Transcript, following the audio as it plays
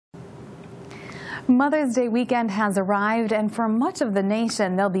Mother's Day weekend has arrived, and for much of the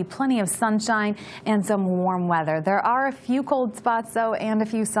nation, there'll be plenty of sunshine and some warm weather. There are a few cold spots, though, and a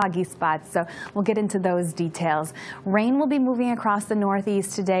few soggy spots, so we'll get into those details. Rain will be moving across the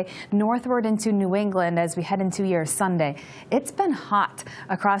northeast today, northward into New England as we head into your Sunday. It's been hot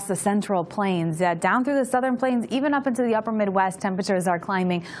across the central plains, down through the southern plains, even up into the upper Midwest. Temperatures are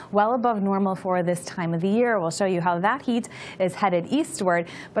climbing well above normal for this time of the year. We'll show you how that heat is headed eastward,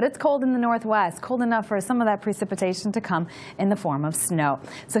 but it's cold in the northwest. Cold enough for some of that precipitation to come in the form of snow.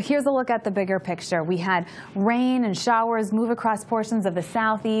 So here's a look at the bigger picture. We had rain and showers move across portions of the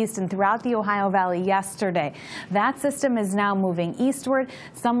southeast and throughout the Ohio Valley yesterday. That system is now moving eastward.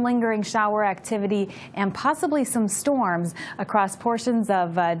 Some lingering shower activity and possibly some storms across portions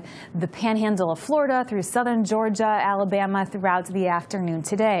of the panhandle of Florida through southern Georgia, Alabama throughout the afternoon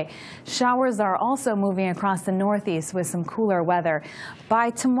today. Showers are also moving across the northeast with some cooler weather. By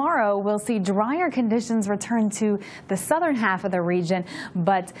tomorrow, we'll see drier conditions return to the southern half of the region,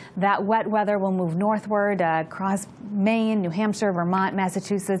 but that wet weather will move northward across Maine, New Hampshire, Vermont,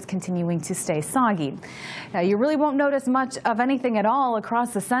 Massachusetts, continuing to stay soggy. Now, you really won't notice much of anything at all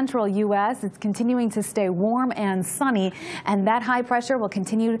across the central U.S. It's continuing to stay warm and sunny, and that high pressure will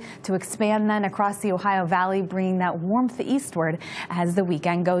continue to expand then across the Ohio Valley, bringing that warmth eastward as the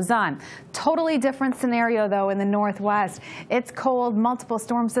weekend goes on. Totally different scenario, though, in the northwest. It's cold. Multiple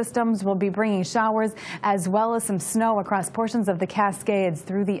storm systems will be bringing showers as well as some snow across portions of the Cascades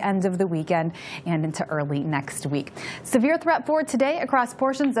through the end of the weekend and into early next week. Severe threat for today across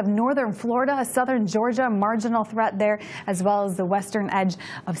portions of northern Florida, southern Georgia, marginal threat there, as well as the western edge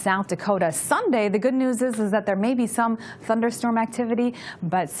of South Dakota. Sunday, the good news is that there may be some thunderstorm activity,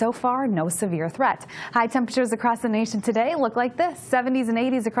 but so far, no severe threat. High temperatures across the nation today look like this: 70s and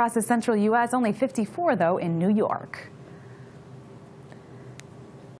 80s across the central U.S., only 54, though, in New York.